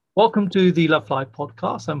Welcome to the Love Fly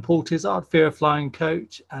podcast. I'm Paul Tizard, Fear of Flying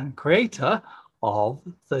coach and creator of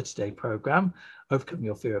the 30-day program, Overcome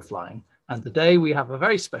Your Fear of Flying. And today we have a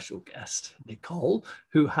very special guest, Nicole,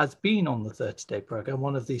 who has been on the 30-day program,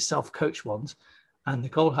 one of the self-coach ones. And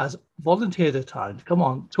Nicole has volunteered her time to come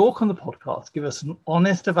on, talk on the podcast, give us an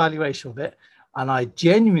honest evaluation of it. And I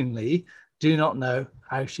genuinely do not know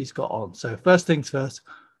how she's got on. So first things first,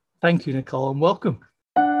 thank you, Nicole, and welcome.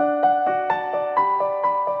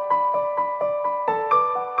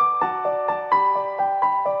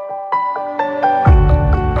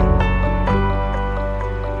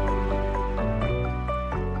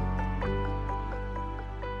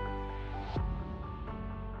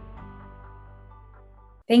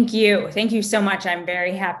 Thank you. Thank you so much. I'm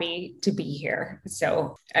very happy to be here.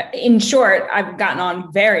 So in short, I've gotten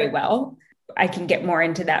on very well. I can get more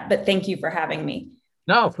into that, but thank you for having me.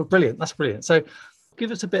 No, brilliant. That's brilliant. So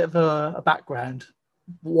give us a bit of a background,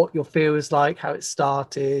 what your fear was like, how it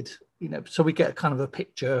started, so we get kind of a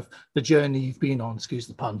picture of the journey you've been on, excuse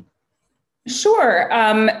the pun. Sure.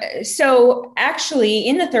 So actually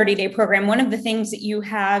in the 30-day program, one of the things that you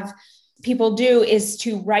have people do is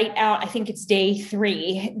to write out, I think it's day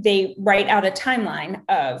 3, they write out a timeline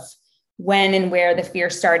of when and where the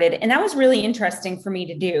fear started. And that was really interesting for me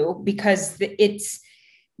to do because it's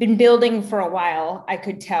been building for a while, I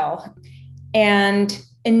could tell. And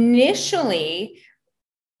initially,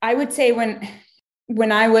 I would say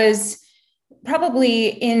when I was probably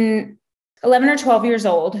in 11 or 12 years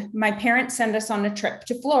old, my parents sent us on a trip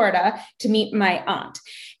to Florida to meet my aunt.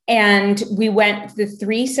 And we went, the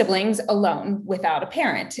 3 siblings, alone without a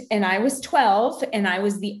parent. And I was 12 and I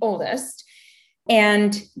was the oldest.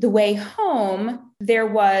 And the way home, there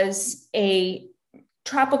was a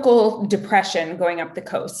tropical depression going up the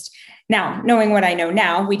coast. Now, knowing what I know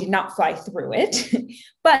now, we did not fly through it,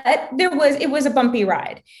 but it was a bumpy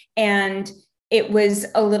ride. And it was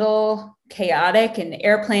a little chaotic in the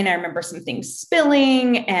airplane. I remember some things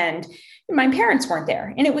spilling and my parents weren't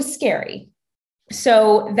there and it was scary.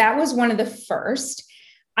 So that was one of the first.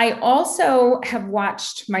 I also have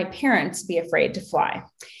watched my parents be afraid to fly.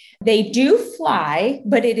 They do fly,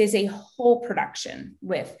 but it is a whole production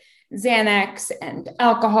with Xanax and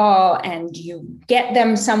alcohol, and you get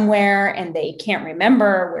them somewhere and they can't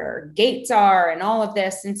remember where gates are and all of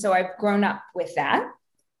this. And so I've grown up with that.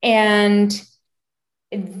 And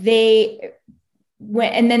then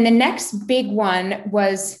the next big one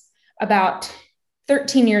was about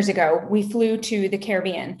 13 years ago. We flew to the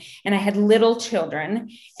Caribbean and I had little children.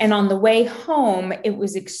 And on the way home, it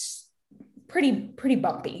was pretty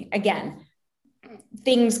bumpy. Again,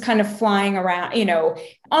 things kind of flying around,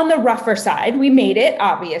 on the rougher side. We made it,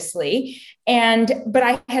 obviously. But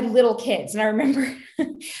I had little kids. And I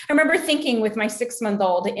remember thinking with my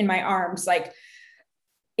 6-month-old in my arms, like,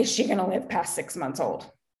 is she going to live past 6 months old?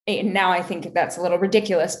 And now I think that's a little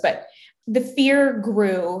ridiculous, but the fear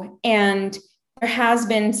grew. And there has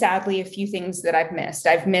been, sadly, a few things that I've missed.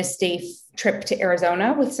 I've missed a trip to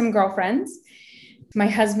Arizona with some girlfriends. My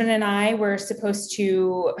husband and I were supposed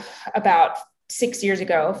to, about 6 years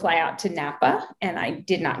ago, fly out to Napa, and I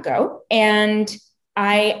did not go. And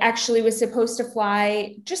I actually was supposed to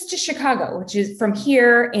fly just to Chicago, which is from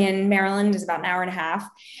here in Maryland, is about an hour and a half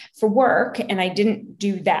for work. And I didn't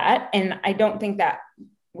do that. And I don't think that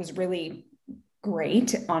was really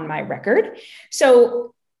great on my record.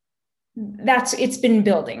 So it's been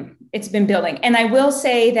building. And I will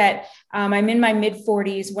say that I'm in my mid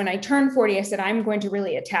 40s. When I turned 40, I said, I'm going to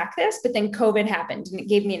really attack this, but then COVID happened and it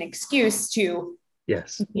gave me an excuse to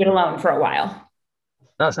get alone for a while.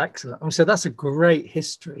 That's excellent. So that's a great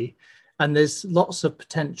history. And there's lots of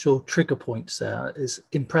potential trigger points there. It's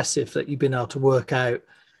impressive that you've been able to work out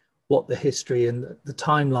what the history and the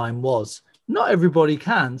timeline was. Not everybody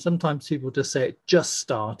can. Sometimes people just say it just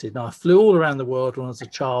started. Now, I flew all around the world when I was a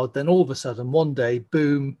child. Then all of a sudden, one day,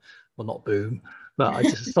 boom, well, not boom, but I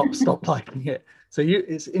just stopped liking it. So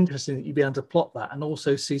it's interesting that you'd be able to plot that and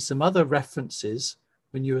also see some other references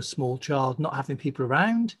when you were a small child, not having people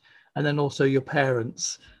around, and then also your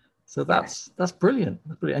parents. So that's brilliant.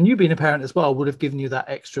 That's brilliant. And you being a parent as well would have given you that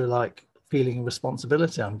extra feeling of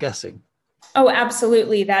responsibility, I'm guessing. Oh,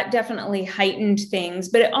 absolutely. That definitely heightened things,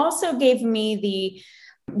 but it also gave me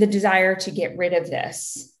the desire to get rid of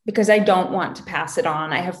this because I don't want to pass it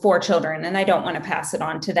on. I have 4 children and I don't want to pass it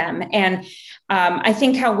on to them. And I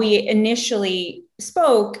think how we initially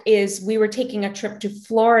spoke is we were taking a trip to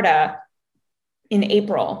Florida in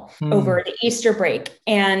April over the Easter break.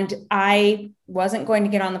 And I wasn't going to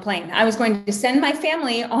get on the plane. I was going to send my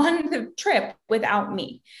family on the trip without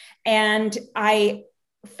me. And I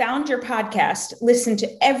found your podcast, listened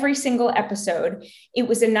to every single episode. It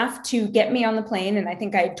was enough to get me on the plane. And I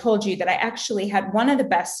think I told you that I actually had one of the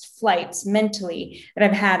best flights mentally that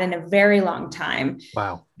I've had in a very long time.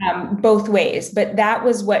 Wow. Both ways. But that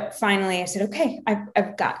was what finally I said, okay,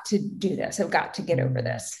 I've got to do this. I've got to get over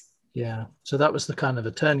this. Yeah. So that was the kind of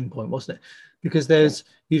a turning point, wasn't it? Because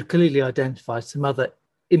you clearly identified some other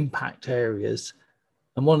impact areas.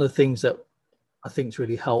 And one of the things that I think is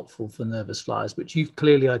really helpful for nervous flyers, which you've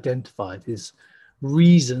clearly identified, is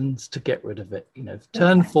reasons to get rid of it.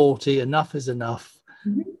 Turn 40, enough is enough.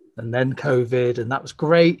 Mm-hmm. And then COVID, and that was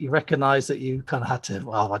great. You recognize that you kind of had to,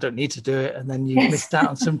 well, I don't need to do it. And then you missed out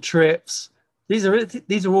on some trips. These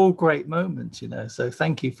are all great moments, so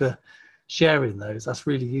thank you for sharing those. That's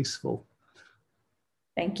really useful.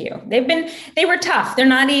 Thank you. They were tough. They're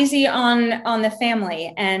not easy on the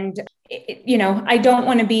family. And, I don't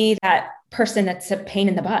want to be that person that's a pain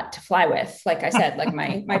in the butt to fly with. Like I said, like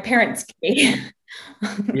my parents can be.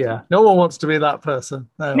 Yeah. No one wants to be that person.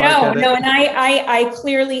 No. And I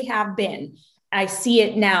clearly have been. I see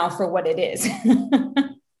it now for what it is.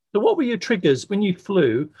 So what were your triggers when you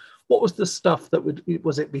flew? What was the stuff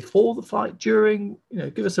was it before the flight, during?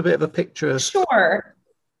 Give us a bit of a picture. Sure.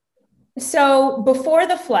 So before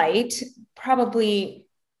the flight, probably,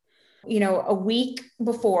 a week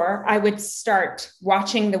before, I would start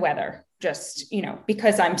watching the weather, just,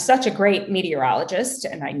 because I'm such a great meteorologist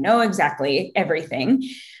and I know exactly everything.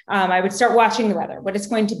 I would start watching the weather, what it's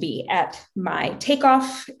going to be at my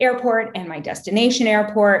takeoff airport and my destination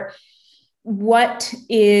airport. What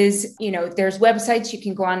is, there's websites you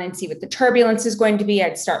can go on and see what the turbulence is going to be.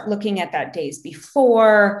 I'd start looking at that days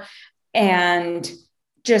before, and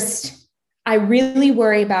I really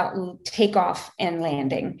worry about takeoff and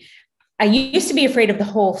landing. I used to be afraid of the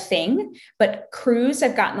whole thing, but cruise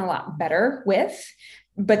I've gotten a lot better with.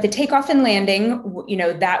 But the takeoff and landing,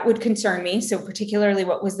 that would concern me. So particularly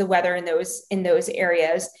what was the weather in those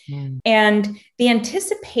areas. And the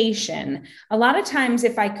anticipation, a lot of times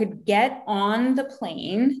if I could get on the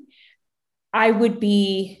plane, I would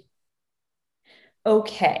be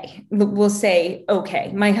okay. We'll say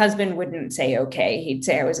okay. My husband wouldn't say okay. He'd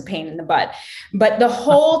say I was a pain in the butt. But the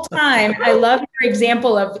whole time, I love your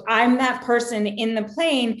example of I'm that person in the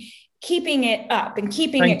plane, keeping it up and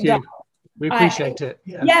keeping it going. We appreciate it.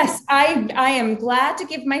 Yeah. Yes, I am glad to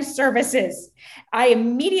give my services. I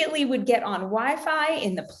immediately would get on Wi-Fi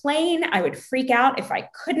in the plane. I would freak out if I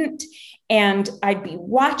couldn't. And I'd be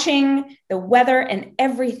watching the weather and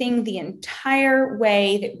everything the entire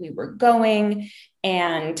way that we were going.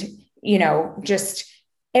 And, just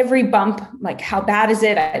every bump, like how bad is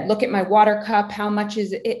it? I'd look at my water cup. How much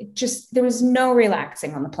is it? There was no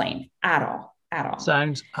relaxing on the plane at all.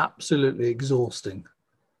 Sounds absolutely exhausting.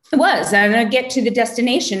 It was. And I'd get to the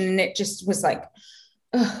destination and it just was like,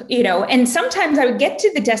 and sometimes I would get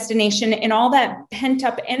to the destination and all that pent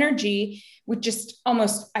up energy would just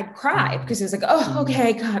I'd cry because it was like, oh, okay,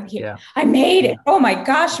 I got here. Yeah. I made it. Oh my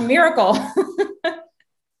gosh, miracle.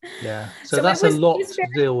 Yeah. So that's a lot to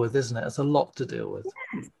deal with, isn't it? It's a lot to deal with.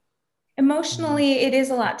 Yeah. Emotionally, it is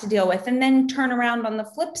a lot to deal with. And then turn around on the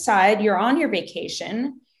flip side, you're on your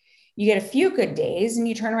vacation, you get a few good days and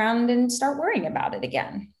you turn around and start worrying about it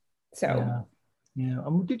again. So, yeah.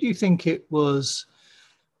 Did you think it was,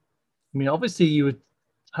 obviously you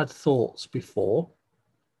had thoughts before.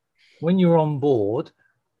 When you were on board,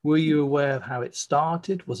 were you aware of how it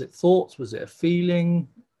started? Was it thoughts? Was it a feeling?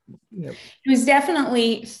 It was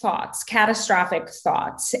definitely thoughts, catastrophic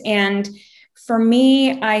thoughts. And for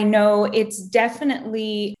me, I know it's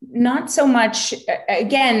definitely not so much,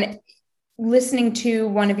 again, listening to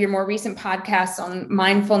one of your more recent podcasts on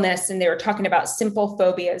mindfulness, and they were talking about simple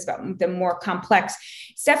phobias, about the more complex.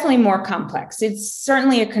 It's definitely more complex. It's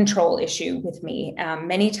certainly a control issue with me.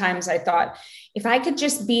 Many times I thought, if I could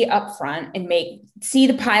just be upfront and see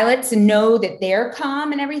the pilots and know that they're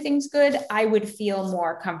calm and everything's good, I would feel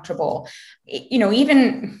more comfortable.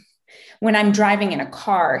 Even when I'm driving in a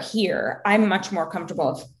car here, I'm much more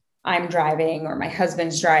comfortable if I'm driving or my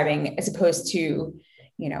husband's driving as opposed to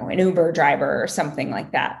an Uber driver or something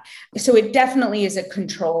like that. So it definitely is a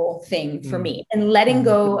control thing for me, and letting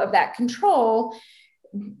go of that control,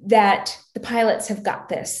 that the pilots have got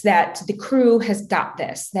this, that the crew has got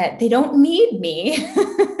this, that they don't need me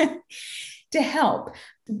to help.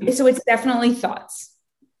 So it's definitely thoughts.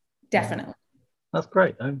 Definitely. That's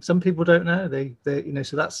great. Some people don't know. They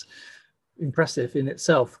so that's impressive in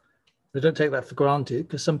itself. They don't take that for granted,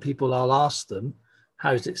 because some people, I'll ask them,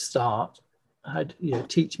 how does it start?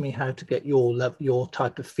 Teach me how to get your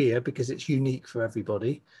type of fear, because it's unique for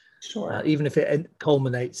everybody. Sure. Even if it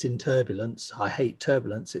culminates in turbulence, I hate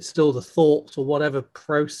turbulence, it's still the thought or whatever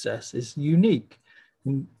process is unique.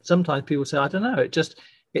 And sometimes people say, I don't know, it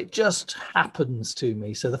just happens to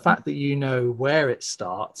me. So the fact that you know where it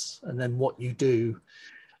starts and then what you do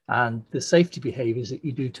and the safety behaviors that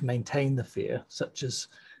you do to maintain the fear, such as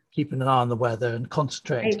keeping an eye on the weather and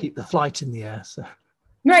concentrating to keep the flight in the air. So.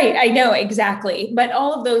 Right. I know exactly. But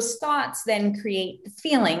all of those thoughts then create the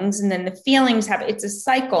feelings, and then the feelings happen. It's a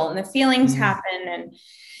cycle, and the feelings happen, and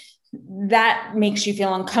that makes you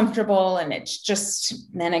feel uncomfortable. And it's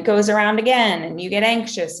just, then it goes around again and you get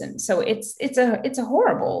anxious. And so it's a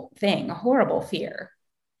horrible thing, a horrible fear.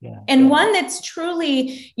 Yeah. And one that's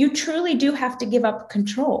you truly do have to give up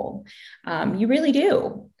control. You really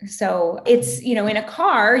do. So it's, in a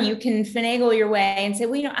car, you can finagle your way and say,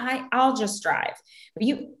 well, I'll just drive. But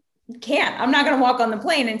you can't. I'm not going to walk on the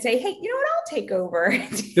plane and say, hey, you know what? I'll take over.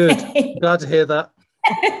 Good. Glad to hear that.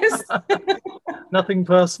 Yes. Nothing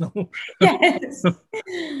personal. Yes.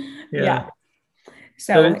 Yeah.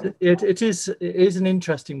 So it is an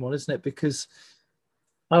interesting one, isn't it? Because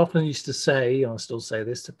I often used to say, I still say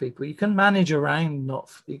this to people, you can manage your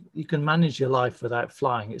life without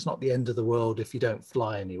flying. It's not the end of the world if you don't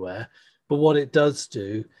fly anywhere. But what it does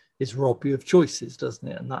do is rob you of choices, doesn't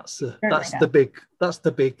it? And that's the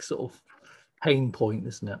big sort of pain point,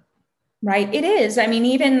 isn't it? Right. It is. I mean,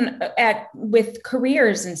 even with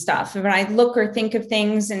careers and stuff, when I look or think of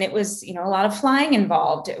things and it was, a lot of flying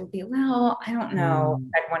involved, it would be, well, I don't know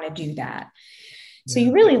if I'd want to do that. So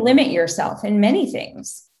you really limit yourself in many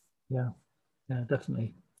things. Yeah,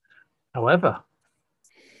 definitely. However,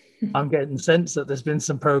 I'm getting the sense that there's been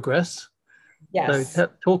some progress. Yes. So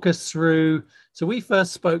talk us through. So we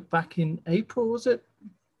first spoke back in April, was it?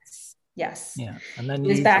 Yes. Yeah. And then it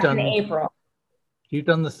was back in April. You've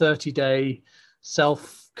done the 30-day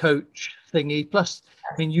self-coach thingy. Plus,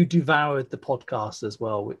 I mean, you devoured the podcast as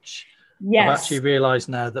well, which I've actually realized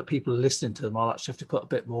now that people are listening to them. I'll actually have to put a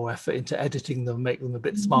bit more effort into editing them, make them a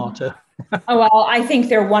bit smarter. Oh, well, I think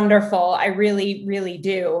they're wonderful. I really, really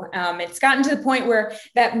do. It's gotten to the point where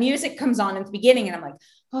that music comes on at the beginning and I'm like,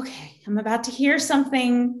 okay, I'm about to hear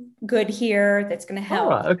something good here that's going to help. All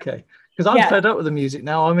right, okay. Because I'm fed up with the music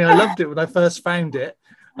now. I mean, I loved it when I first found it,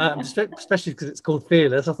 especially because it's called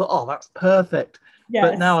Fearless. I thought, oh, that's perfect.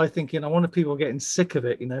 Yes. But now I'm thinking, I wonder if people are getting sick of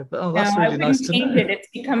it, but that's really nice to know. It's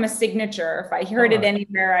become a signature. If I heard it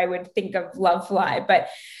anywhere, I would think of Love Fly. But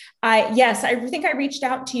I think I reached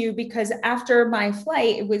out to you because after my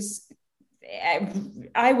flight,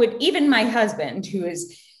 even my husband, who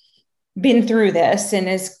has been through this and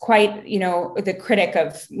is quite, the critic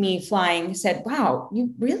of me flying, said, wow,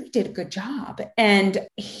 you really did a good job. And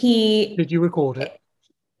Did you record it?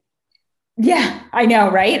 Yeah, I know,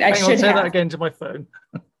 right? I should say that again to my phone.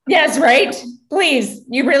 Yes, right. Please.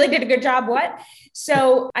 You really did a good job. What?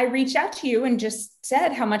 So I reached out to you and just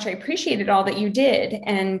said how much I appreciated all that you did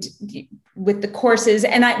and with the courses.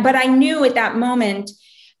 But I knew at that moment,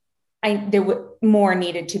 more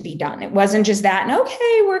needed to be done. It wasn't just that. And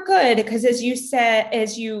okay, we're good. Because as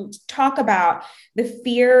you talk about, the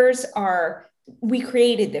fears we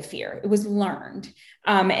created the fear. It was learned.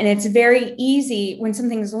 And it's very easy when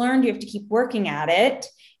something's learned, you have to keep working at it.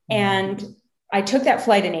 And I took that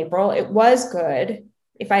flight in April. It was good.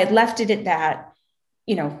 If I had left it at that,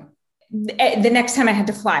 the next time I had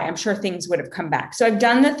to fly, I'm sure things would have come back. So I've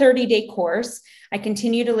done the 30-day course. I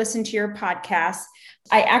continue to listen to your podcast.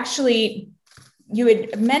 You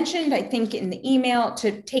had mentioned, I think in the email,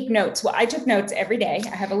 to take notes. Well, I took notes every day.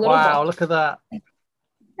 I have a little book. Look at that.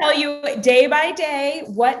 Tell you day by day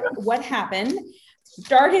what happened.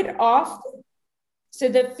 Started off. So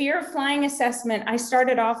the fear of flying assessment, I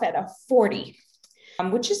started off at a 40,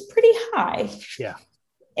 which is pretty high. Yeah.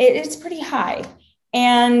 It's pretty high.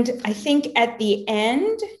 And I think at the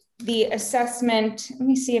end, the assessment, let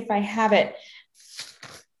me see if I have it.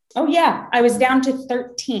 Oh yeah, I was down to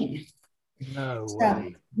 13. No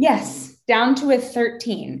way. Yes, down to a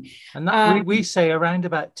 13. And that, we say around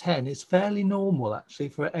about 10 is fairly normal actually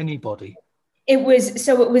for anybody. It was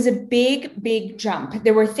a big, big jump.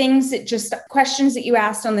 There were questions that you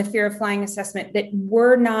asked on the fear of flying assessment that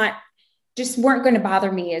weren't going to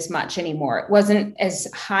bother me as much anymore. It wasn't as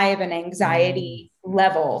high of an anxiety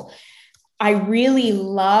level. I really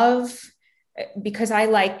love, because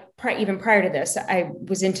even prior to this, I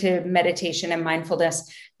was into meditation and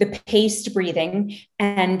mindfulness, the paced breathing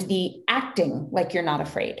and the acting like you're not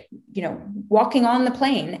afraid, walking on the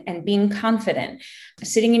plane and being confident,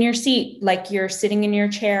 sitting in your seat like you're sitting in your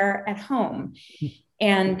chair at home.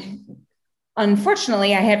 And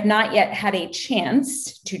unfortunately, I have not yet had a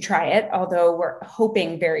chance to try it, although we're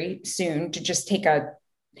hoping very soon to just take a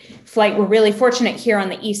flight. We're really fortunate here on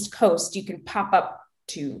the East Coast. You can pop up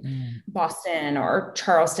to Boston or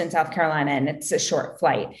Charleston, South Carolina, and it's a short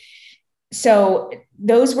flight. So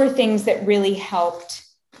those were things that really helped.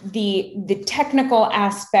 The technical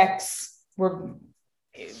aspects were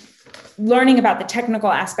learning about the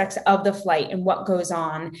technical aspects of the flight and what goes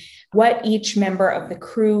on, what each member of the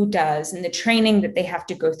crew does, and the training that they have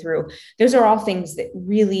to go through. Those are all things that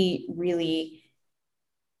really, really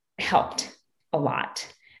helped a lot.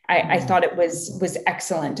 I thought it was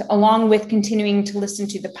excellent, along with continuing to listen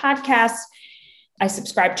to the podcast. I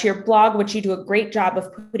subscribe to your blog, which you do a great job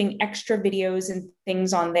of putting extra videos and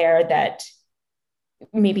things on there that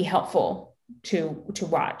may be helpful to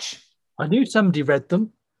watch. I knew somebody read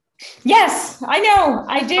them. Yes, I know.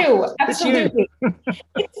 I do. Absolutely.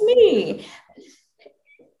 It's me.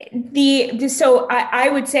 So I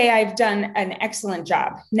would say I've done an excellent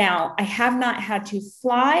job. Now, I have not had to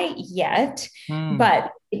fly yet,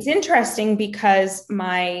 but it's interesting because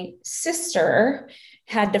my sister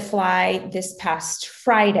had to fly this past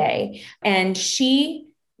Friday, and she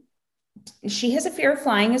has a fear of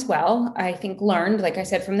flying as well. I think learned, like I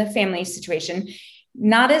said, from the family situation,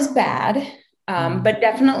 not as bad, but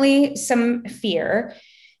definitely some fear.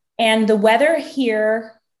 And the weather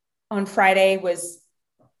here on Friday was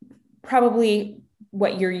probably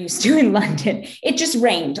what you're used to in London. It just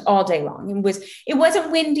rained all day long. It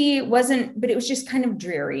wasn't windy, but it was just kind of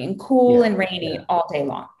dreary and cool and rainy all day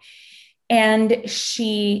long. And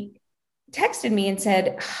she texted me and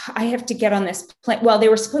said, I have to get on this plane. Well, they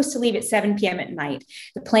were supposed to leave at 7 p.m. at night.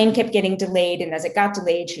 The plane kept getting delayed. And as it got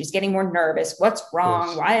delayed, she was getting more nervous. What's wrong?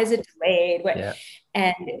 Yes. Why is it delayed?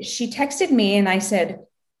 And she texted me and I said,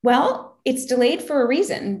 well, it's delayed for a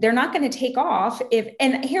reason. They're not going to take off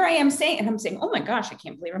and here I am saying, oh my gosh, I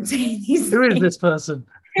can't believe I'm saying these Who things. Is this person?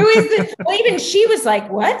 Who is this? Well, even she was like,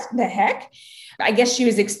 what the heck? I guess she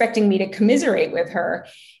was expecting me to commiserate with her.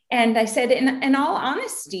 And I said, in all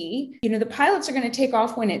honesty, the pilots are going to take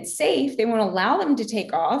off when it's safe. They won't allow them to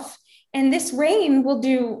take off. And this rain will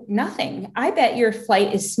do nothing. I bet your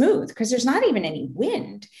flight is smooth because there's not even any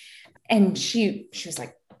wind. And she was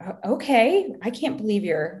like, okay, I can't believe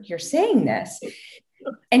you're saying this.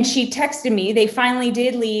 And she texted me. They finally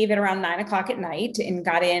did leave at around 9 o'clock at night and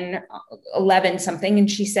got in 11 something.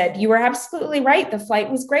 And she said, you were absolutely right. The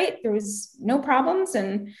flight was great. There was no problems.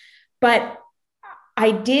 But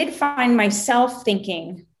I did find myself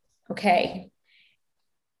thinking, okay,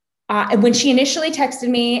 when she initially texted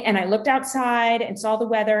me and I looked outside and saw the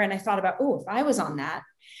weather and I thought about, if I was on that,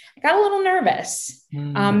 I got a little nervous.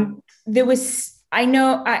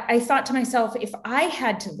 I thought to myself, if I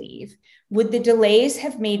had to leave, would the delays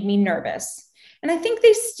have made me nervous? And I think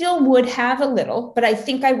they still would have a little, but I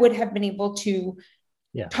think I would have been able to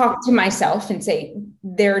talk to myself and say,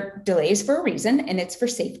 they're delays for a reason and it's for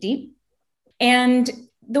safety. And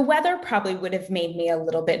the weather probably would have made me a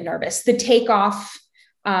little bit nervous. The takeoff,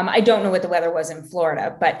 I don't know what the weather was in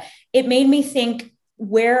Florida, but it made me think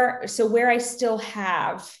where I still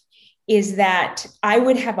have is that I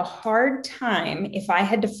would have a hard time if I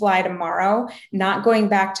had to fly tomorrow, not going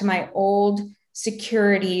back to my old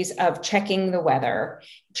securities of checking the weather,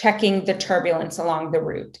 checking the turbulence along the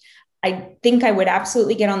route. I think I would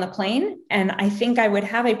absolutely get on the plane and I think I would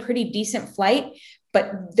have a pretty decent flight,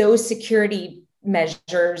 but those security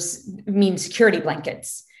measures mean security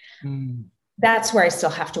blankets. That's where I still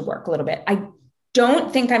have to work a little bit. I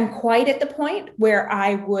don't think I'm quite at the point where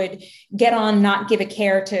I would get on, not give a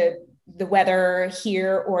care to the weather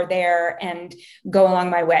here or there and go along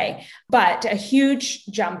my way. But a huge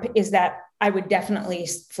jump is that I would definitely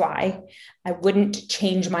fly. I wouldn't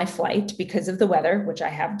change my flight because of the weather, which I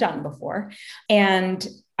have done before. And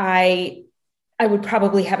I would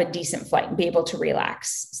probably have a decent flight and be able to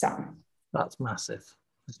relax some. That's massive,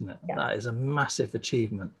 isn't it? Yeah. That is a massive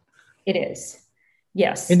achievement. It is.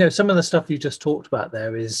 Yes. Some of the stuff you just talked about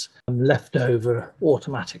there is leftover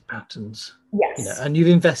automatic patterns. Yes. And you've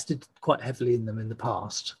invested quite heavily in them in the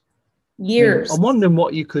past. Years. I'm wondering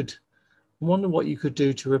what you could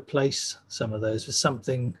do to replace some of those with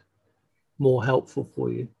something more helpful for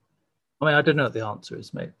you. I mean, I don't know what the answer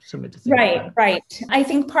is, maybe something to think about. Right. I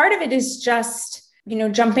think part of it is just,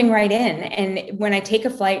 jumping right in. And when I take a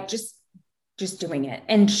flight, just doing it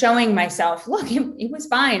and showing myself, look, it was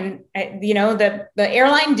fine. The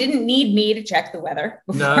airline didn't need me to check the weather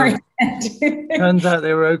before. No. Turns out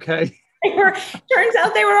they were okay. Turns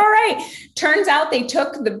out they were all right. Turns out they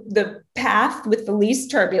took the path with the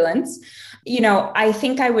least turbulence. I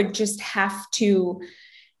think I would just have to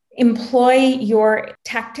employ your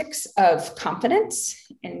tactics of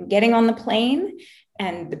confidence and getting on the plane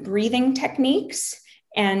and the breathing techniques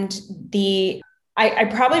and the I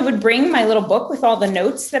probably would bring my little book with all the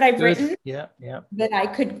notes that I've written. Yeah. That I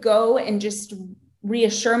could go and just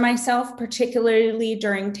reassure myself, particularly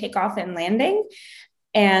during takeoff and landing.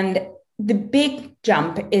 And the big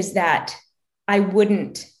jump is that I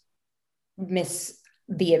wouldn't miss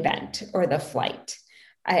the event or the flight.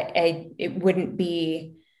 It wouldn't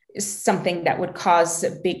be something that would cause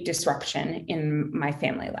a big disruption in my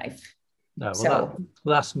family life. No, well,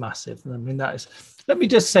 that's massive. I mean, let me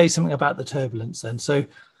just say something about the turbulence then. So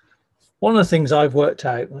one of the things I've worked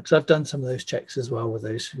out, because I've done some of those checks as well with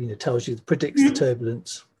those, tells you, predicts the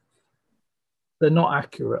turbulence. They're not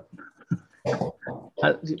accurate.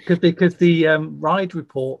 Because the ride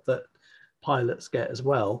report that pilots get as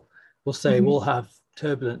well will say we'll have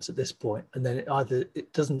turbulence at this point, and then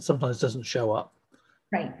sometimes doesn't show up.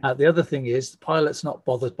 Right. The other thing is the pilot's not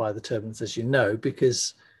bothered by the turbulence, as you know,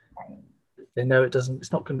 because they know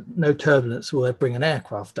it's not going to, no turbulence will bring an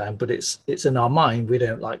aircraft down, but it's in our mind. We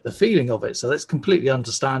don't like the feeling of it. So that's completely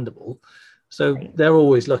understandable. So they're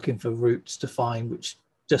always looking for routes to find, which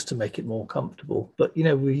just to make it more comfortable. But,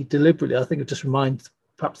 we deliberately, I think it just reminds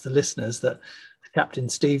perhaps the listeners that Captain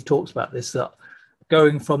Steve talks about this, that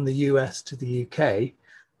going from the US to the UK,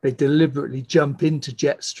 they deliberately jump into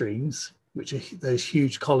jet streams, which are those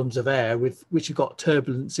huge columns of air which have got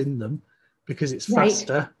turbulence in them because it's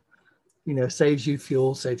faster. Saves you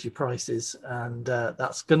fuel, saves you prices, and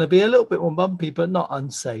that's going to be a little bit more bumpy, but not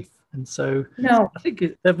unsafe. And so, I think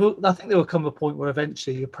there will come a point where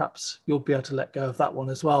eventually you'll be able to let go of that one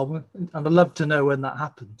as well. And I'd love to know when that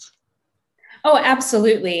happens. Oh,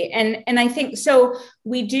 absolutely. And I think so.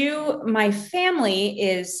 We do. My family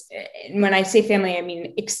is, when I say family, I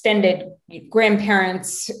mean extended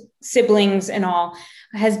grandparents, siblings, and all,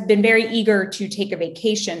 has been very eager to take a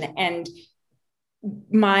vacation. And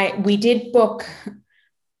we did book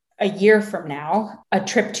a year from now a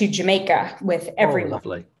trip to Jamaica with everyone. Oh,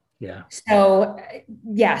 lovely. Yeah. So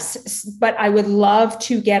yes, but I would love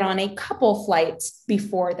to get on a couple flights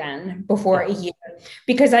before a year,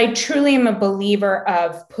 because I truly am a believer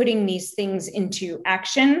of putting these things into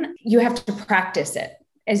action. You have to practice it,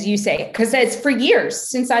 as you say, because it's for years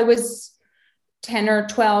since I was 10 or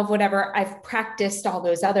 12, whatever, I've practiced all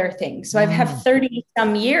those other things. So I've had 30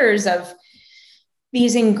 some years of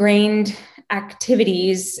these ingrained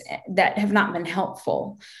activities that have not been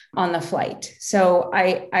helpful on the flight. So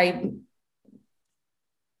I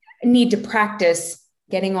need to practice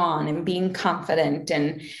getting on and being confident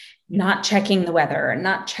and not checking the weather and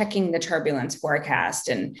not checking the turbulence forecast.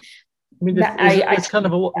 And I mean, it's kind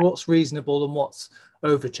of what's reasonable and what's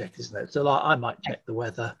overcheck, isn't it? So like I might check the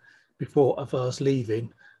weather before if I was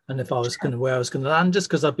leaving, and if I was where I was going to land, just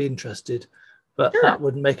because I'd be interested. But that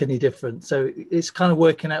wouldn't make any difference. So it's kind of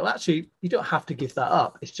working out. Well, actually, you don't have to give that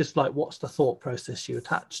up. It's just like, what's the thought process you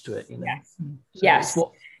attach to it? Yes. So yes.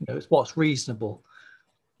 It's what's reasonable.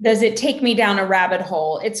 Does it take me down a rabbit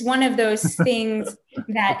hole? It's one of those things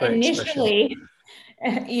that initially,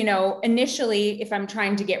 if I'm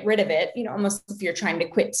trying to get rid of it, almost if you're trying to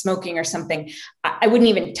quit smoking or something, I wouldn't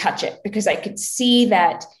even touch it, because I could see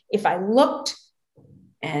that if I looked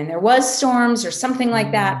and there was storms or something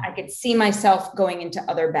like that, I could see myself going into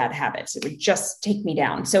other bad habits. It would just take me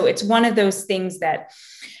down. So it's one of those things that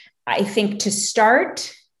I think to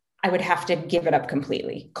start, I would have to give it up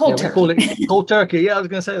completely. Cold turkey. We call it cold turkey. Yeah, I was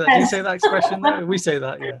going to say that. Do you say that expression? No, we say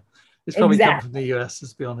that, yeah. It's probably come from the US,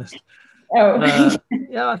 let's be honest. Oh.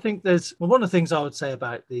 Yeah, I think one of the things I would say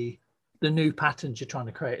about the new patterns you're trying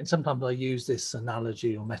to create, and sometimes I use this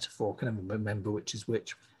analogy or metaphor, I can't remember which is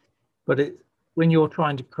which, but when you're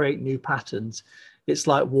trying to create new patterns, it's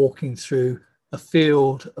like walking through a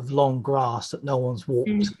field of long grass that no one's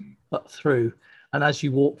walked up through. And as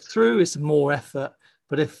you walk through, it's more effort.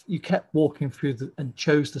 But if you kept walking through and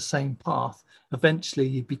chose the same path, eventually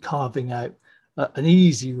you'd be carving out an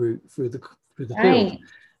easy route through the field.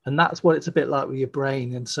 And that's what it's a bit like with your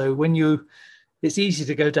brain. And so it's easy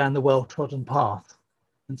to go down the well-trodden path.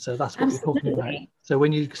 And so that's what you're talking about. So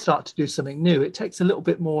when you start to do something new, it takes a little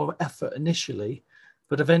bit more effort initially,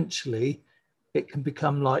 but eventually it can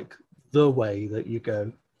become like the way that you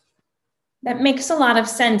go. That makes a lot of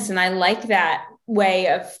sense. And I like that way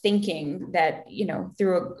of thinking, that,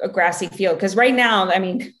 through a grassy field. Because right now, I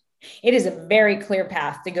mean, it is a very clear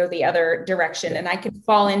path to go the other direction. And I could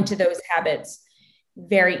fall into those habits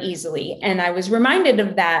very easily. And I was reminded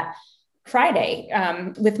of that Friday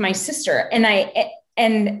with my sister. And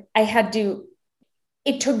I had to,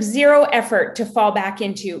 it took zero effort to fall back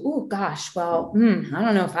into, oh gosh, well, I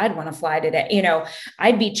don't know if I'd want to fly today.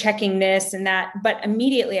 I'd be checking this and that, but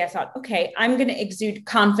immediately I thought, okay, I'm going to exude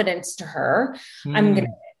confidence to her. I'm going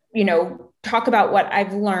to, talk about what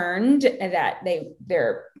I've learned, that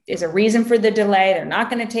there is a reason for the delay. They're not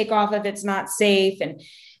going to take off if it's not safe.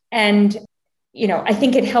 And, I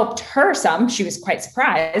think it helped her some. She was quite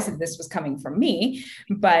surprised that this was coming from me.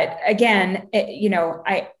 But again,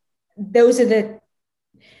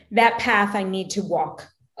 that path I need to walk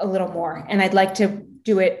a little more. And I'd like to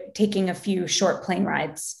do it taking a few short plane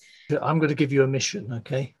rides. I'm going to give you a mission.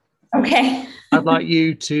 Okay. Okay. I'd like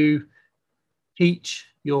you to teach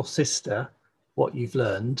your sister what you've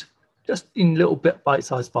learned, just in little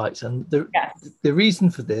bite-sized bites. And the reason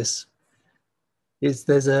for this is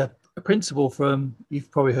there's a principle from, you've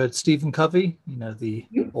probably heard Stephen Covey, the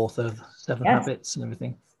author of Seven Habits and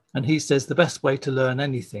everything. And he says the best way to learn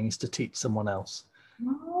anything is to teach someone else.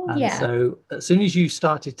 So as soon as you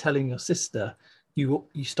started telling your sister, you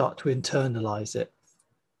start to internalize it.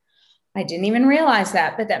 I didn't even realize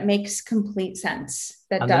that, but that makes complete sense.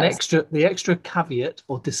 The extra caveat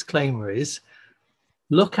or disclaimer is,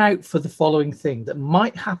 look out for the following thing that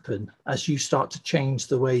might happen as you start to change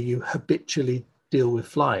the way you habitually deal with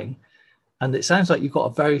flying. And it sounds like you've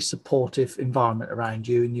got a very supportive environment around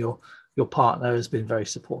you, and your partner has been very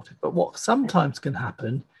supportive. But what sometimes can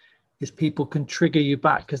happen is people can trigger you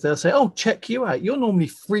back, because they'll say, oh, check you out. You're normally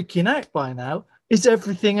freaking out by now. Is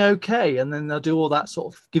everything okay? And then they'll do all that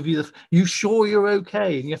sort of give you you sure you're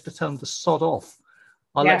okay? And you have to tell them to sod off.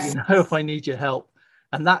 I'll let you know if I need your help.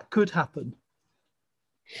 And that could happen.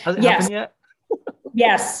 Has it happened yet?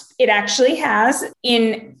 Yes, it actually has.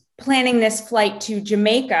 In planning this flight to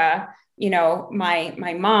Jamaica,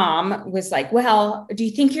 my mom was like, well, do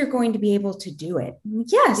you think you're going to be able to do it?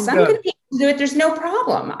 Yes, I'm going to be able to do it. There's no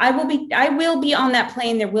problem. I will be on that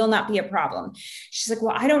plane. There will not be a problem. She's like,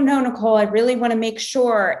 well, I don't know, Nicole. I really want to make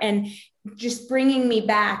sure. And just bringing me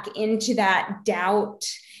back into that doubt,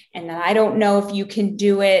 and that I don't know if you can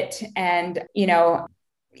do it. And,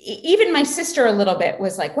 even my sister a little bit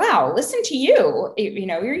was like, wow, listen to you,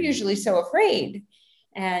 you're usually so afraid.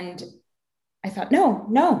 And I thought,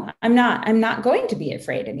 no, I'm not going to be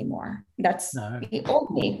afraid anymore. That's the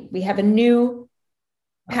old me. We have a new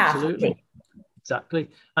path. Absolutely. Exactly.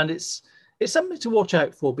 And it's something to watch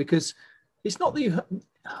out for, because it's not that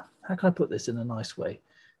how can I put this in a nice way?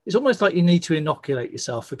 It's almost like you need to inoculate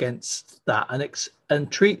yourself against that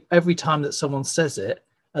and treat every time that someone says it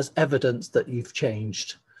as evidence that you've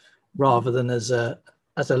changed, rather than as a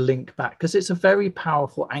link back, because it's a very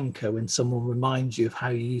powerful anchor when someone reminds you of how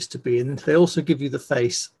you used to be. And if they also give you the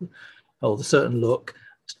face or the certain look,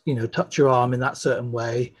 touch your arm in that certain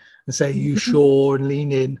way and say, you sure, and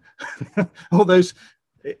lean in, all those,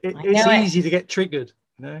 it's easy to get triggered.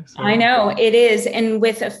 So. I know it is. And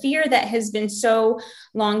with a fear that has been so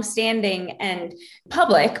long-standing and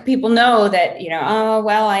public, people know that, oh,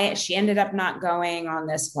 well, she ended up not going on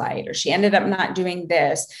this flight, or she ended up not doing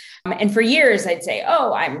this. And for years I'd say,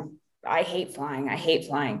 oh, I hate flying. I hate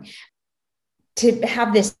flying. To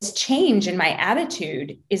have this change in my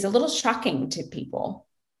attitude is a little shocking to people.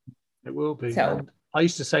 It will be. So, and I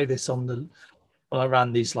used to say this when I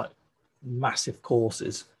ran these like massive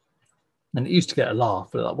courses. And it used to get a laugh,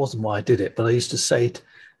 but that wasn't why I did it. But I used to say to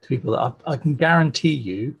people that I can guarantee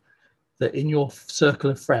you that in your circle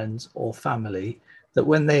of friends or family, that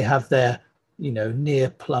when they have their,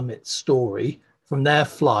 near plummet story from their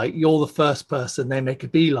flight, you're the first person they make a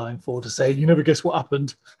beeline for to say, you never guess what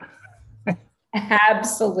happened.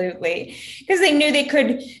 Absolutely. Because they knew they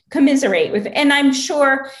could commiserate with, and I'm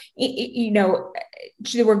sure,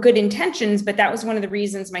 there were good intentions, but that was one of the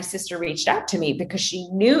reasons my sister reached out to me, because she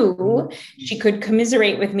knew she could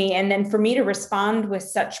commiserate with me. And then for me to respond with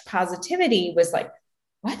such positivity was like,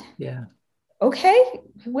 what? Yeah. Okay.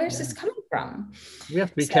 Where's this coming from? We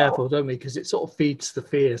have to be careful, don't we? Because it sort of feeds the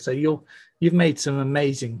fear. So you've made some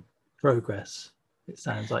amazing progress. It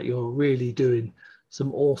sounds like you're really doing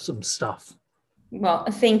some awesome stuff. Well,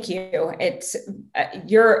 thank you. It's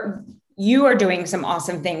you are doing some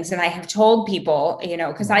awesome things. And I have told people,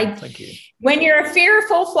 because when you're a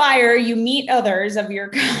fearful flyer, you meet others of your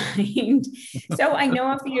kind. So I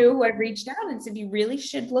know a few who have reached out and said, you really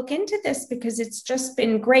should look into this, because it's just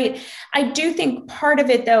been great. I do think part of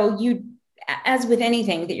it, though, as with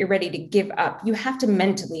anything that you're ready to give up, you have to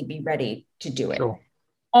mentally be ready to do it. Sure.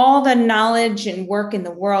 All the knowledge and work in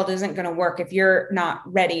the world isn't going to work if you're not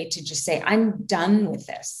ready to just say, I'm done with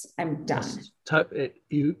this. I'm done.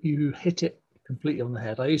 You hit it completely on the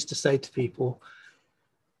head. I used to say to people,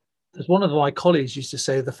 as one of my colleagues used to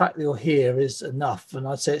say, the fact that you're here is enough. And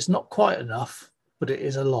I'd say it's not quite enough, but it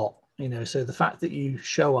is a lot. So the fact that you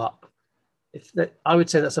show up, I would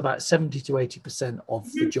say that's about 70 to 80% of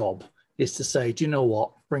the job, is to say, do you know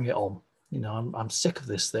what? Bring it on. I'm sick of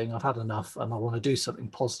this thing. I've had enough and I want to do something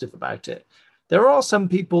positive about it. There are some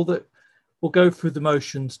people that will go through the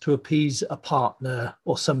motions to appease a partner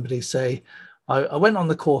or somebody, say, I went on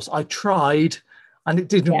the course, I tried and it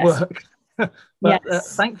didn't work. But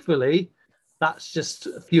thankfully, that's just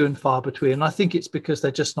few and far between. And I think it's because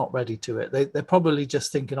they're just not ready to it. They're probably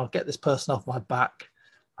just thinking, I'll get this person off my back.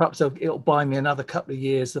 Perhaps it'll buy me another couple of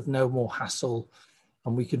years of no more hassle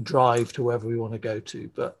and we can drive to wherever we want to go to.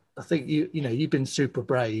 But I think you've been super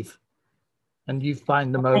brave and you've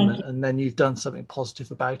found the moment and then you've done something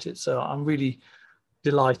positive about it. So I'm really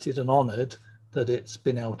delighted and honored that it's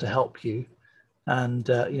been able to help you and,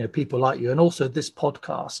 people like you. And also this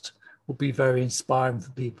podcast will be very inspiring for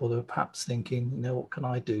people who are perhaps thinking, what can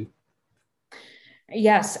I do?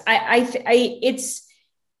 Yes, it's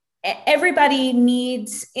everybody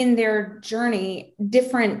needs in their journey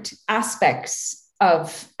different aspects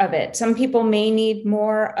of it. Some people may need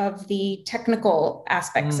more of the technical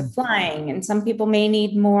aspects of flying, and some people may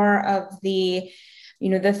need more of the,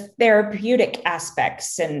 the therapeutic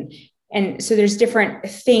aspects. And so there's different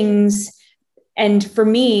things. And for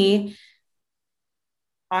me,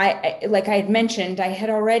 like I had mentioned, I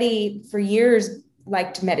had already for years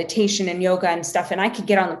liked meditation and yoga and stuff, and I could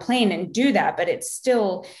get on the plane and do that, but it's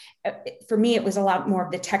still, for me, it was a lot more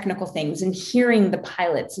of the technical things and hearing the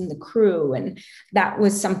pilots and the crew. And that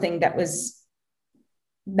was something that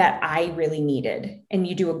I really needed. And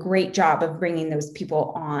you do a great job of bringing those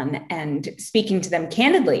people on and speaking to them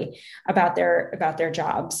candidly about their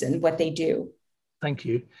jobs and what they do. Thank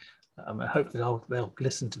you. I hope that they'll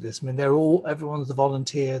listen to this. I mean, everyone's a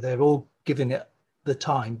volunteer. They're all giving it the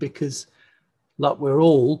time because we're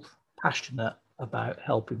all passionate about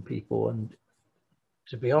helping people. And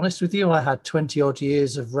to be honest with you, I had 20 odd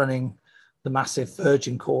years of running the massive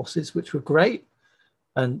Virgin courses, which were great.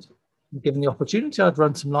 And given the opportunity, I'd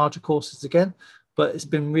run some larger courses again, but it's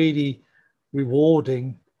been really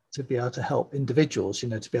rewarding to be able to help individuals, to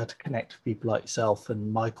be able to connect with people like yourself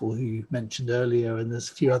and Michael, who you mentioned earlier. And there's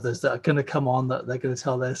a few others that are going to come on that they're going to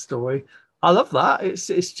tell their story. I love that. It's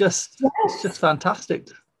just fantastic.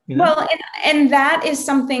 Well, and that is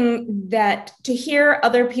something that to hear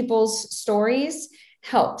other people's stories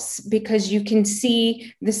helps, because you can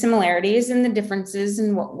see the similarities and the differences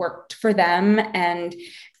and what worked for them, and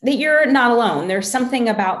that you're not alone. There's something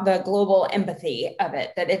about the global empathy of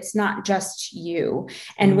it, that it's not just you.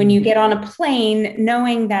 And when you get on a plane,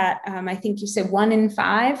 knowing that, I think you said 1 in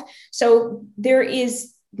 5. So there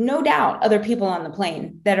is no doubt other people on the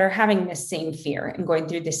plane that are having the same fear and going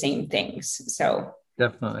through the same things. So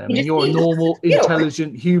definitely. I mean, you're a normal,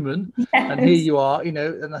 intelligent human. Yes. And here you are,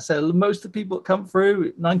 and I say most of the people that come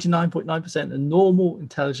through, 99.9% are normal,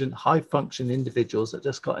 intelligent, high function individuals that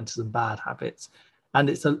just got into some bad habits. And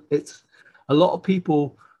it's a lot of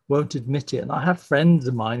people won't admit it. And I have friends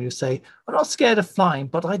of mine who say, I'm not scared of flying,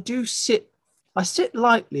 but I sit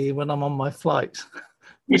lightly when I'm on my flight,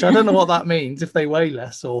 which I don't know what that means, if they weigh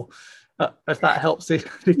less or if that helps they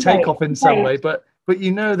take off in some way. But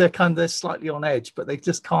they're slightly on edge, but they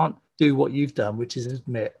just can't do what you've done, which is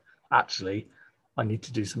admit, actually, I need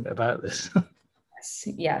to do something about this.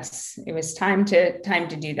 Yes, it was time to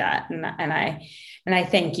do that. And I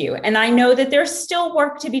thank you. And I know that there's still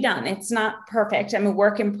work to be done. It's not perfect. I'm a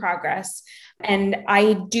work in progress. And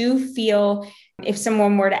I do feel, if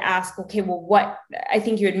someone were to ask, okay, well, what, I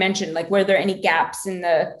think you had mentioned, were there any gaps in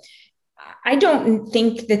I don't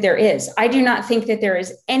think that there is. I do not think that there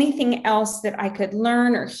is anything else that I could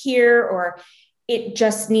learn or hear, or it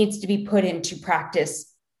just needs to be put into practice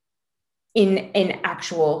in an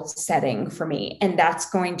actual setting for me. And that's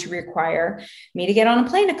going to require me to get on a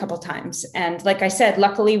plane a couple of times. And like I said,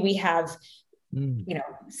 luckily we have,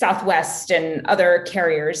 Southwest and other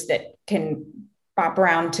carriers that can bop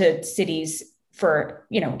around to cities for,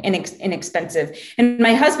 inexpensive. And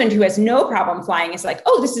my husband, who has no problem flying, is like,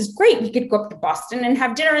 oh, this is great. We could go up to Boston and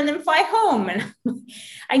have dinner and then fly home. And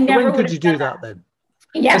I never. When could you do that then?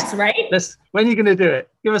 Yes, right. When are you going to do it?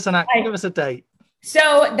 Give us give us a date.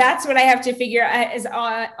 So that's what I have to figure. As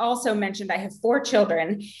I also mentioned, I have 4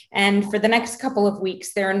 children, and for the next couple of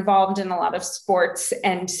weeks, they're involved in a lot of sports.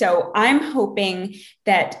 And so I'm hoping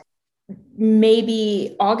that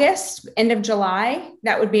maybe August, end of July,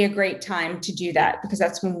 that would be a great time to do that, because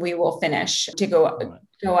that's when we will finish to go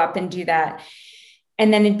up and do that.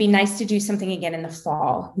 And then it'd be nice to do something again in the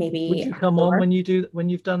fall, maybe. Would you come on when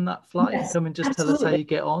you've done that flight? Yes, come and just absolutely. Tell us how you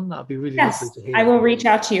get on. That'd be really lovely to hear. I will reach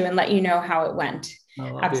out to you and let you know how it went.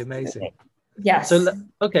 Oh, that'd be amazing. Yes.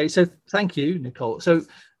 So thank you, Nicole. So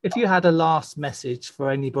if you had a last message for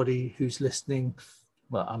anybody who's listening,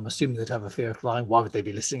 well, I'm assuming they'd have a fear of flying. Why would they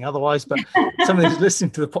be listening otherwise? But somebody who's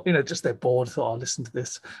listening to the, just they're bored, thought, I'll listen to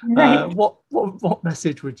this. Right. What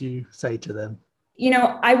message would you say to them?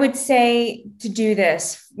 I would say to do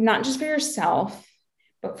this, not just for yourself,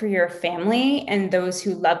 but for your family and those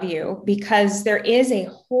who love you, because there is a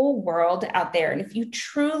whole world out there. And if you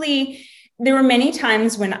truly, there were many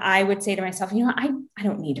times when I would say to myself, I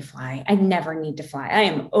don't need to fly. I never need to fly. I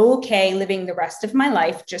am okay living the rest of my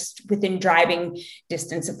life just within driving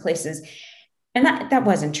distance of places. And that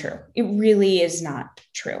wasn't true. It really is not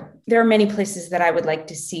true. There are many places that I would like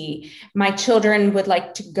to see. My children would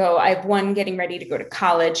like to go. I have one getting ready to go to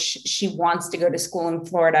college. She wants to go to school in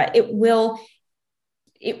Florida. It will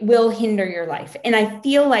hinder your life. And I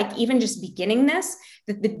feel like even just beginning this,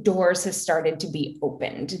 that the doors have started to be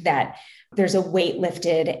opened, that there's a weight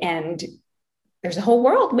lifted and there's a whole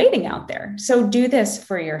world waiting out there. So do this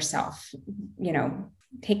for yourself,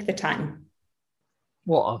 take the time.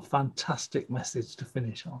 What a fantastic message to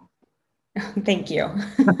finish on. Thank you.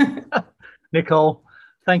 Nicole,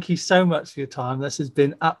 thank you so much for your time. This has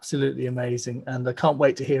been absolutely amazing. And I can't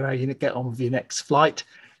wait to hear how you get on with your next flight.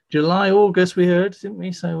 July, August, we heard, didn't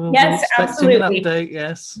we? So we'll be expecting absolutely. An update.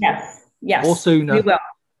 Yes. Or sooner. We will.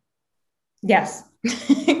 Yes.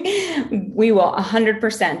 We will.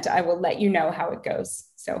 100%. I will let you know how it goes.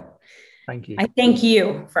 So thank you. I thank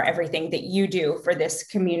you for everything that you do for this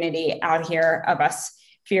community out here of us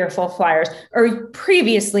fearful flyers, or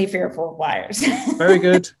previously fearful flyers. Very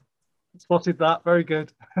good. Spotted that. Very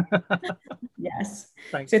good. Yes.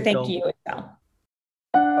 Thanks, so thank you, Estelle.